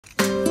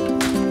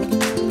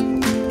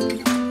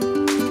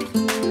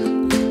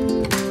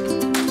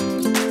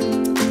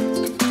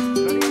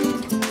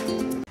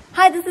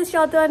Hi, this is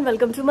Shato and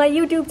welcome to my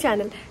YouTube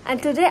channel.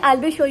 And today I'll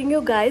be showing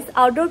you guys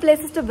outdoor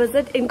places to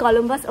visit in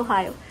Columbus,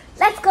 Ohio.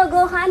 Let's go,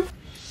 Gohan!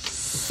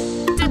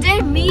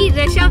 Today me,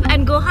 Rishabh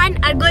and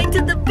Gohan are going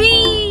to the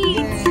beach!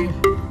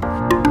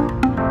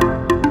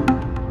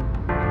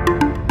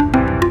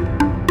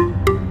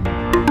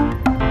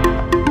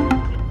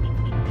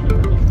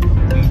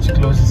 Beach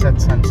closes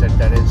at sunset,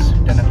 that is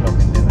 10 o'clock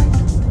in the night.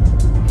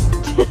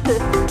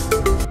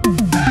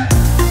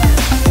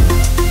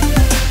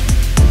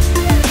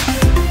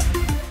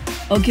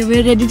 Okay,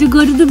 we're ready to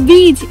go to the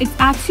beach. It's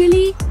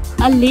actually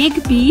a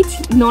lake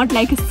beach, not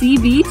like a sea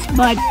beach.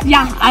 But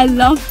yeah, I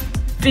love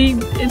being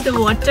in the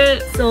water.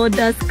 So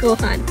does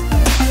Gohan.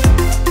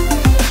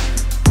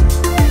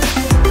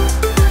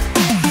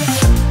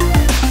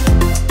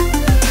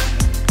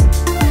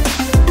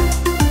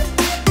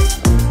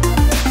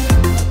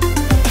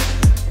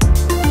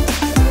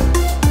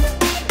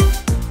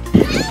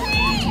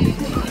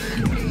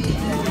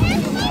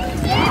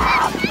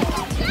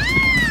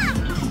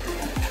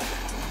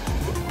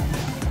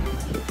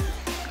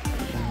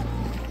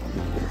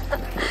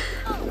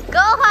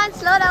 Gohan,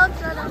 slow down,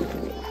 slow down.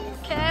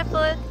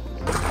 Careful.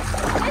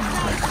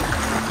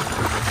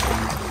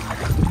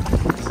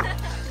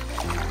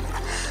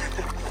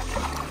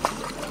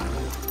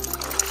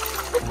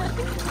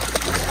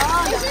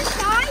 Is he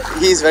shy?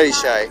 He's very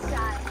shy.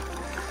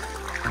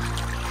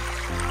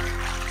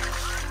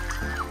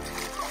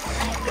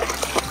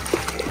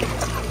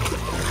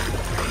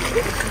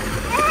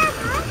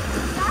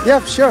 Yeah,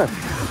 sure.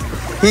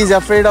 He's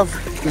afraid of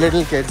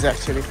little kids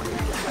actually.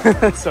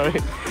 Sorry.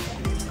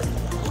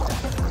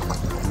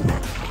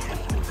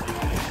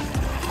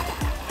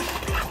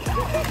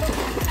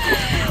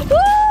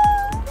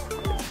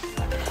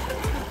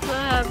 So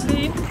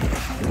happy.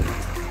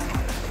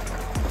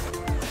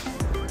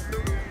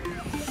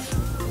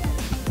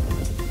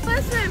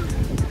 First swim.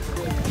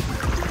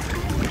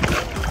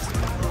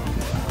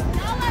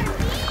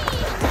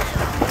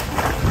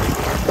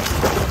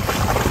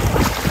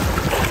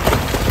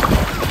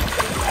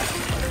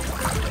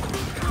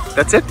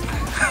 That's it?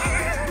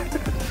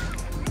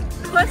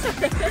 What's it?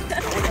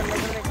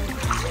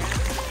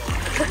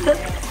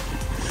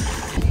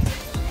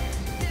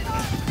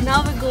 Now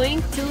we're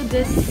going to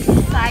this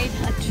side,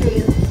 a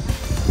trail.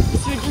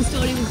 It's written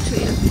Storybook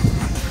Trail.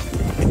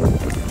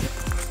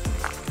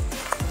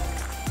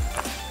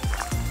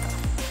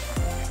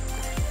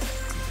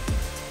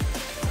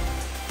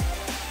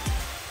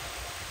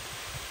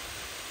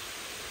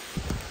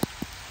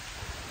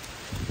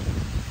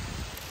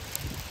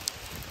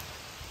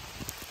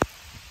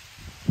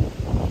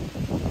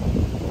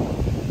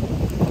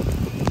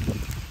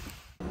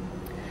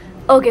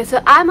 Okay, so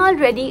I'm all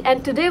ready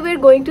and today we're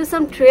going to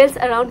some trails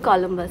around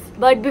Columbus.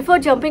 But before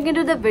jumping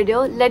into the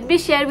video, let me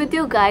share with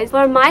you guys,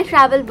 for my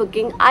travel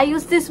booking, I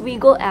use this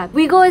Vigo app.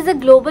 Vigo is a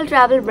global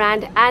travel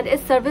brand and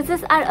its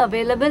services are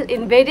available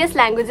in various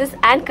languages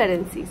and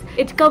currencies.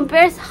 It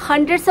compares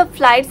hundreds of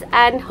flights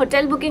and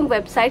hotel booking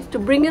websites to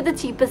bring you the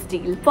cheapest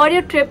deal. For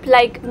your trip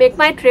like Make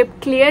My Trip,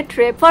 Clear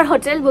Trip, for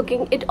hotel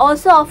booking, it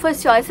also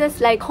offers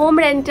choices like home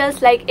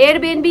rentals like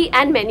Airbnb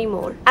and many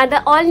more. And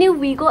the all new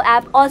Vigo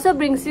app also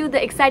brings you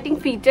the exciting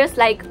features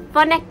like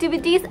fun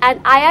activities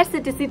and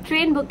IRCTC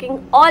train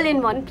booking all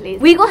in one place.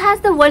 Vigo has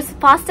the world's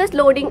fastest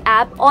loading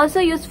app, also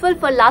useful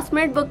for last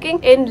minute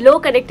booking in low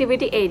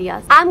connectivity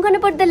areas. I'm gonna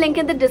put the link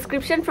in the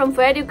description from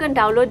where you can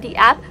download the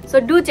app,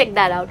 so do check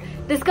that out.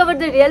 Discover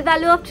the real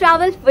value of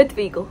travel with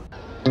Vigo.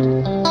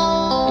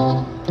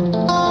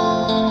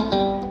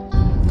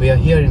 We are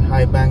here in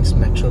High Banks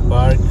Metro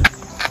Park.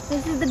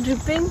 This is the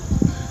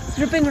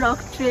Dripping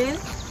Rock Trail.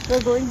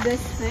 We're going this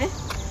way.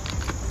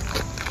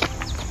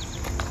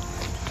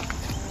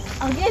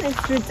 Again,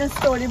 it's written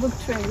Storybook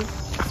Trail.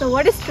 So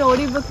what is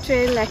Storybook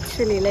Trail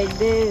actually? Like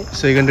they...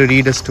 So you're going to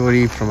read a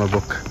story from a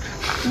book.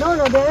 No,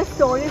 there are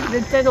stories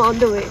written on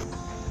the way.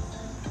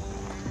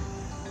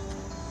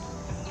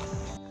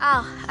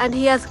 And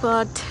he has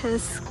got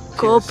his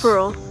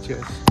GoPro.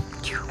 Cheers.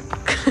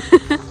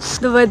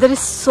 The weather is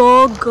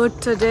so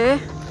good today.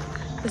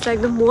 It's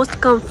like the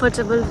most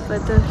comfortable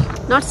weather.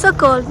 Not so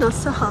cold, not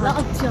so hot. I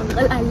love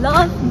jungle. I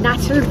love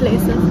natural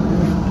places.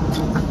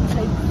 It's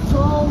like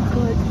so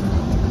good.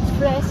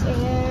 Fresh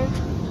air.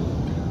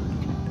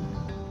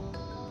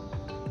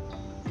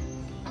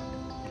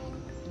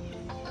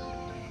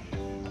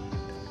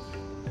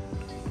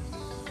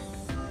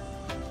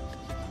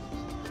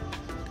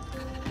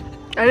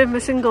 Are you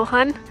missing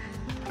Gohan?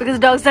 Because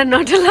dogs are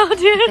not allowed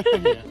here.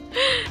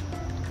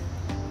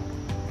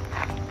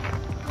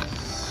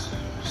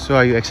 So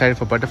are you excited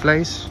for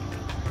butterflies?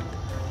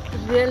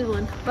 Real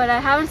one. But I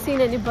haven't seen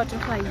any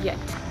butterfly yet.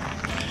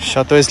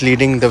 Shato is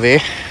leading the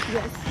way.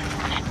 Yes.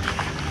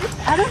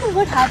 I don't know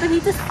what happened. He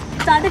just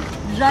started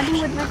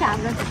running with my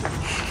camera.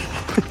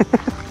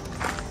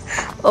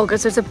 Okay,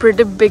 so it's a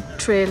pretty big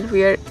trail.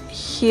 We are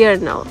here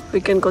now. We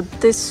can go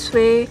this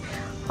way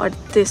or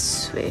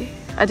this way.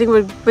 I think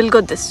we'll go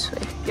this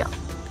way. Yeah.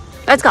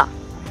 Let's go.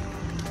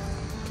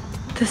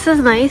 This is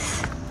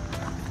nice.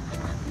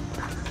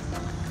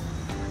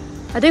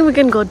 I think we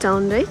can go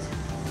down, right?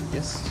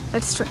 Yes.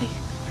 Let's try.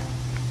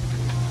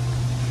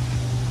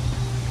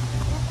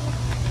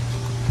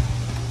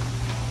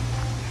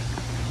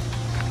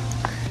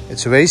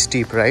 It's very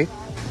steep, right?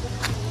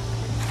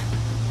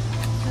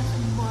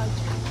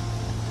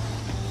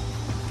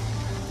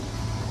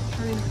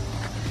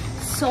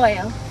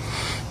 Soil.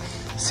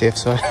 Safe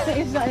soil.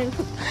 Safe soil.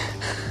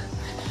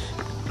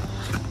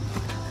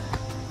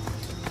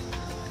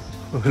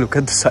 Oh, look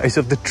at the size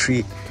of the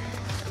tree.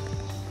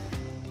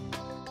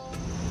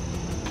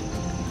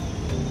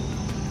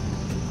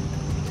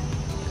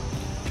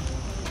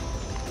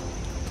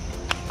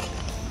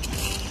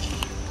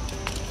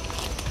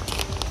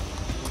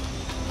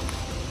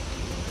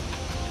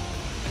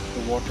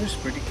 The water is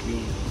pretty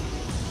clean.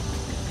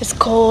 It's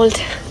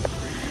cold.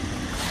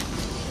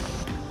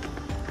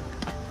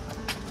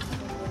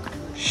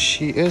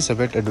 She is a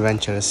bit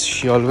adventurous.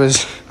 She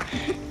always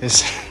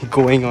is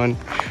going on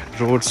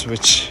roads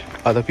which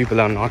other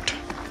people are not.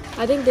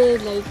 I think they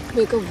like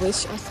make a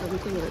wish or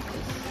something like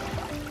this.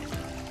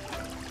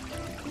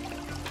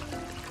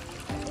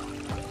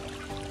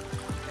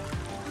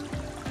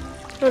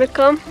 Wanna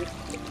come?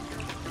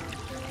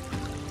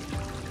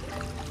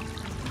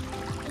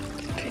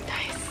 Very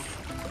nice.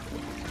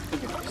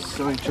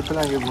 So in Triple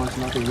I was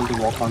not able to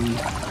walk on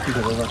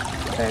the river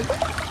bed.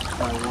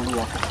 So I want to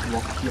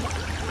walk here.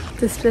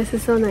 This place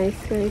is so nice,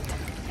 right?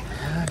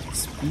 Yeah,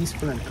 it's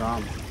peaceful and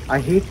calm. I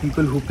hate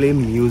people who play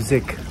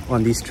music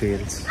on these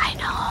trails. I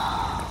know.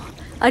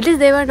 At least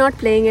they were not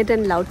playing it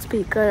in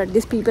loudspeaker. At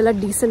least people are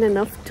decent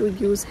enough to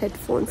use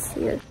headphones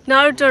here.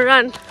 Now to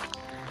run.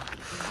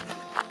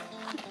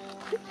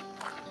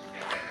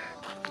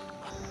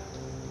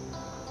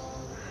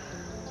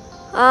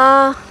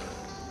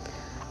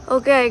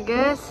 Okay, I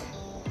guess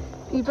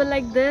people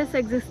like this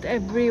exist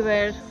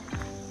everywhere.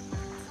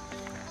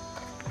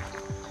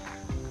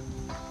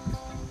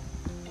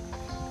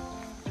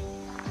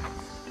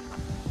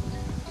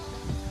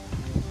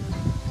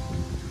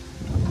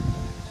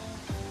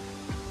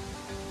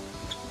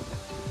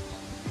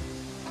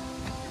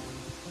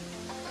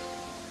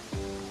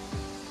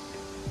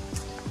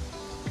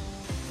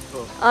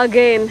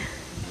 Again,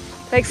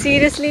 like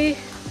seriously,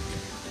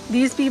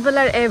 these people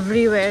are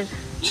everywhere.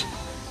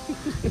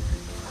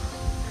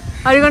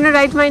 Are you gonna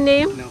write my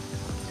name? No.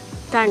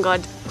 Thank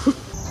God.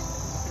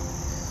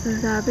 The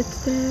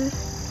rabbit's there,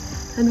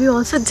 and we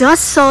also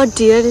just saw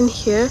deer in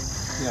here,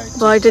 Yeah,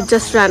 but it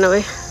just ran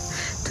away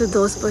to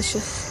those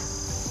bushes.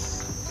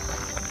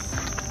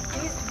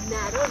 These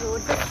narrow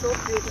roads are so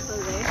beautiful,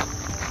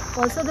 right?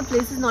 Also, the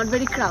place is not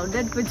very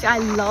crowded, which I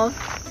love.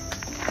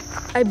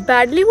 I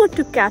badly want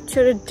to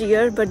capture a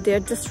deer, but they're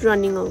just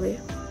running away.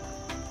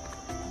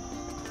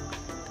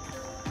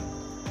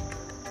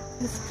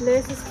 This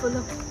place is full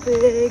of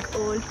big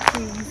old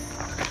trees.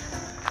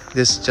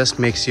 This just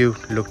makes you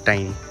look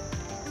tiny.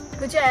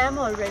 Which I am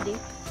already.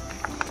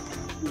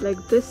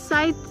 Like this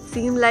side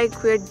seems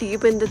like we're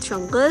deep in the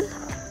jungle.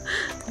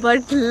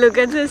 But look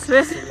at this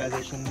way.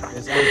 Civilization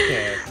is out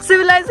there.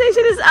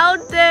 Civilization is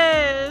out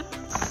there.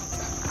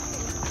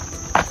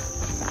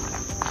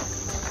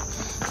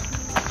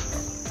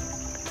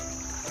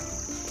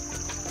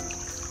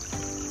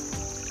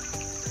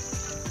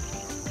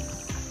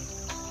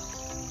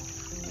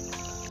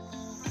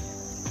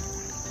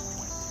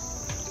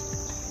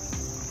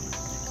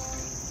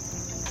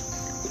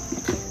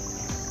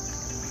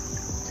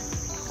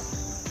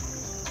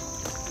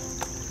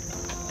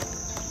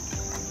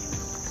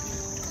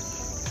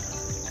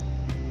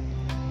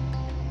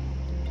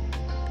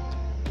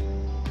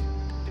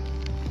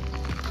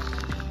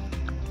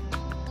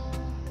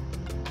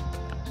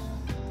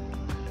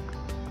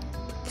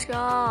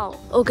 Ciao.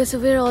 Okay, so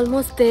we're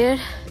almost there.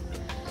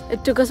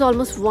 It took us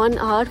almost 1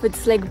 hour, which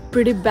is like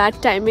pretty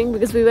bad timing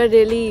because we were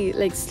really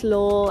like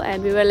slow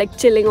and we were like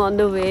chilling on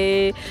the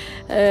way,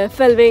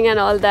 filming and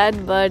all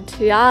that. But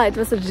yeah, it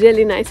was a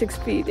really nice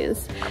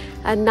experience.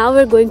 And now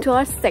we're going to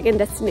our second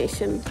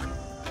destination.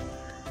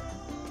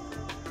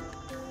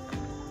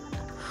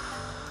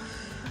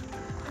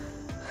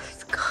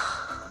 Let's go.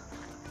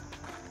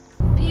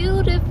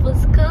 Beautiful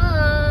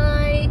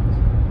sky.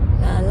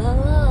 La la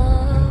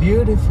la.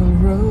 Beautiful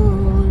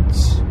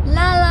roads.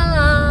 La la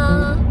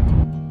la.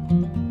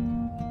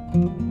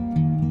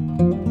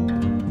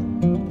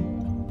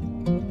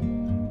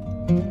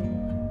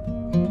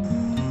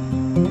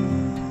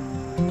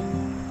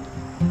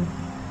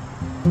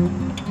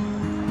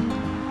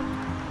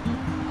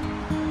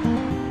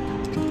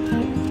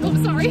 Oh,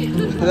 sorry.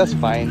 That's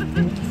fine.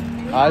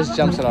 Ours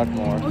jumps a lot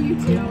more. Oh, you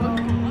too.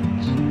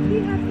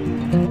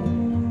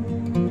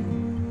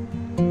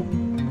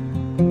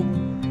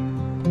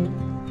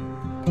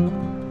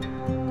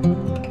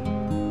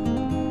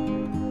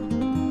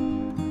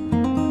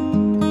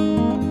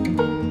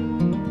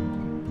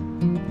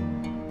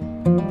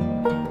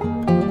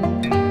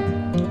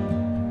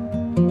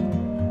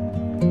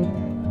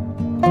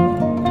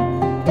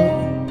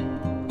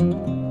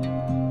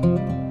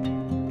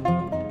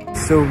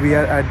 So we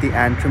are at the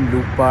Antrim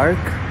Loop Park.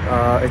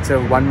 It's a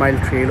 1 mile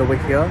trail over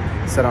here,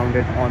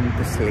 surrounded on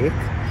this lake.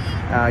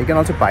 You can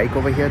also bike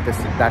over here.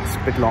 That's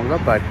a bit longer,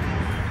 but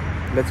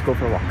let's go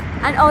for a walk.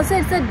 And also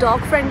it's a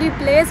dog friendly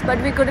place,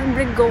 but we couldn't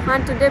bring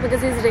Gohan today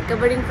because he's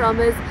recovering from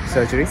his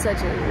surgery.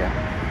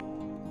 Yeah.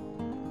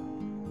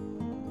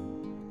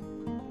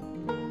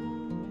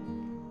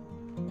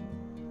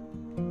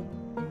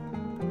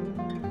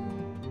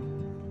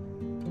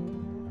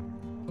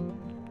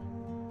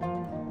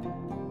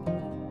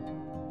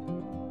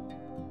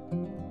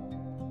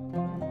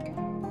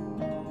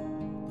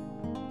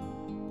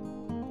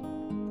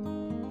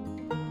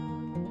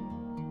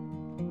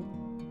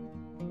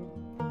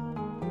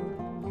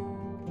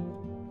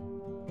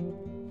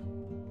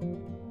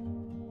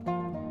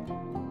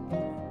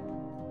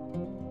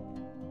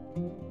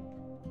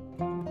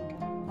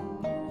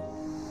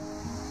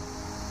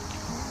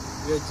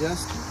 We are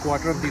just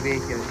quarter of the way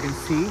here. You can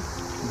see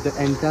the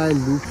entire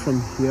loop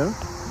from here,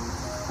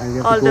 and we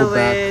have all to go the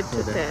way back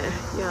to there.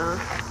 Yeah.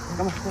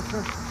 Come on, go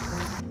first.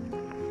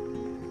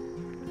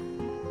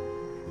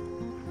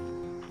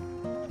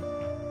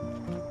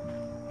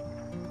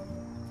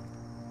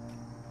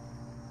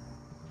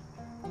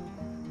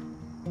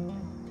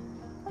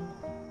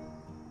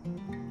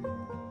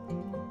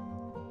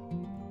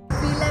 I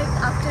feel like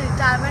after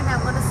retirement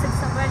I'm gonna sit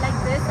somewhere like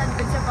this and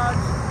bitch about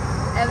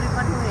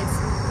everyone who hates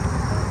me.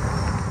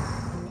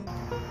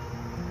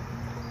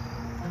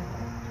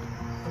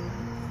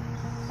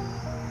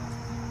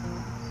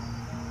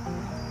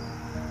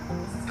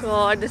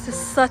 God, this is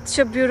such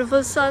a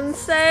beautiful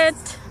sunset.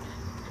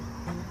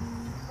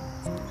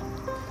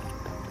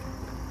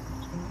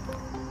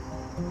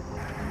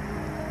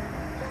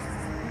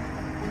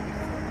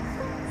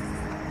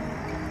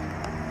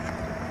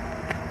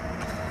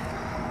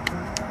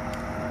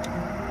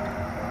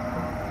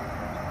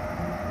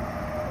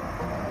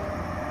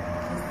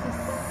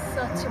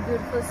 Such a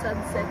beautiful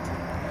sunset.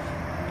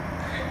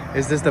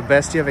 Is this the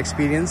best you have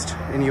experienced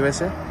in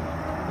USA?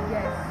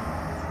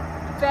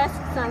 Yes. Best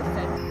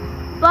sunset.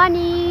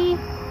 Bunny!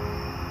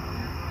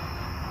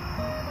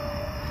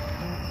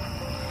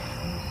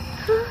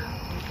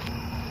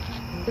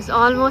 It's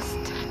almost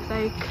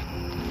like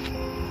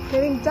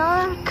getting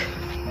dark.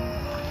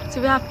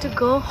 So we have to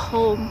go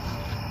home.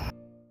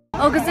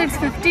 Okay, so it's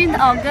 15th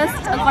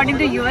August according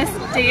to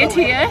US date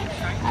here.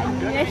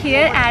 And we are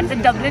here at the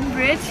Dublin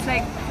Bridge,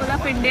 like full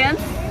of Indians.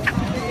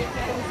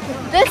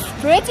 This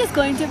bridge is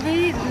going to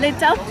be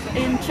lit up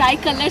in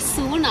tricolor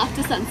soon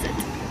after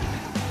sunset.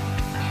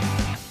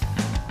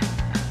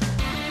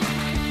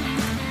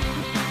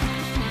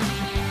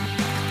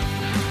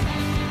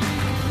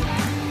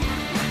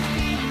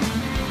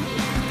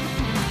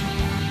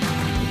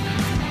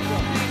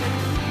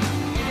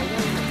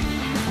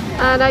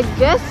 And I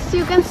guess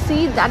you can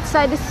see that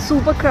side is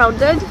super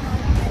crowded,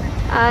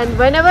 and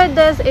whenever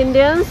there's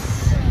Indians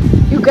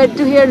you get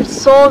to hear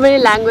so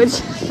many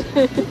languages.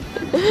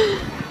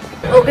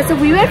 Okay, so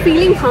we were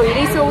feeling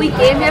hungry, so we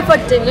came here for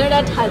dinner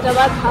at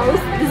Hyderabad House.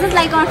 This is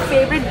like our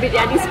favorite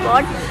biryani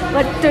spot,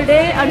 but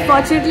today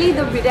unfortunately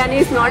the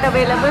biryani is not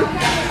available.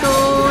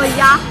 So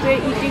yeah,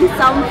 we're eating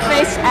some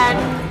fish and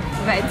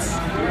veg,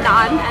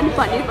 naan and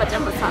paneer butter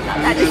masala.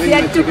 That is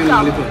yet to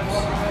come.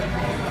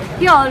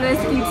 He always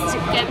eats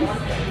chicken.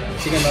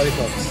 Chicken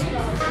lollipops.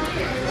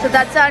 So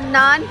that's our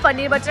naan,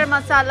 paneer butter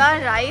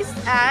masala, rice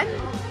and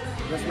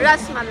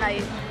ras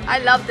malai. I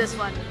love this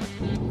one.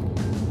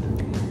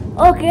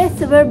 Okay,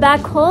 so we're back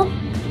home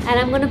and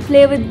I'm gonna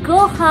play with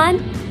Gohan.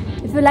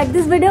 If you like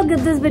this video,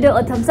 give this video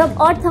a thumbs up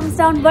or thumbs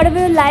down,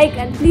 whatever you like,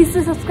 and please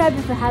do subscribe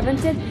if you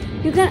haven't yet.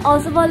 You can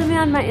also follow me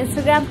on my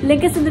Instagram.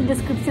 Link is in the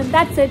description.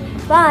 That's it.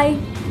 Bye.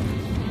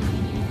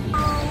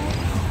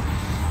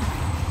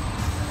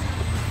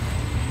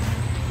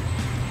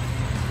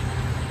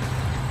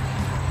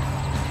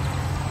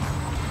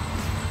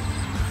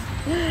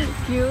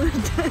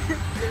 Cute.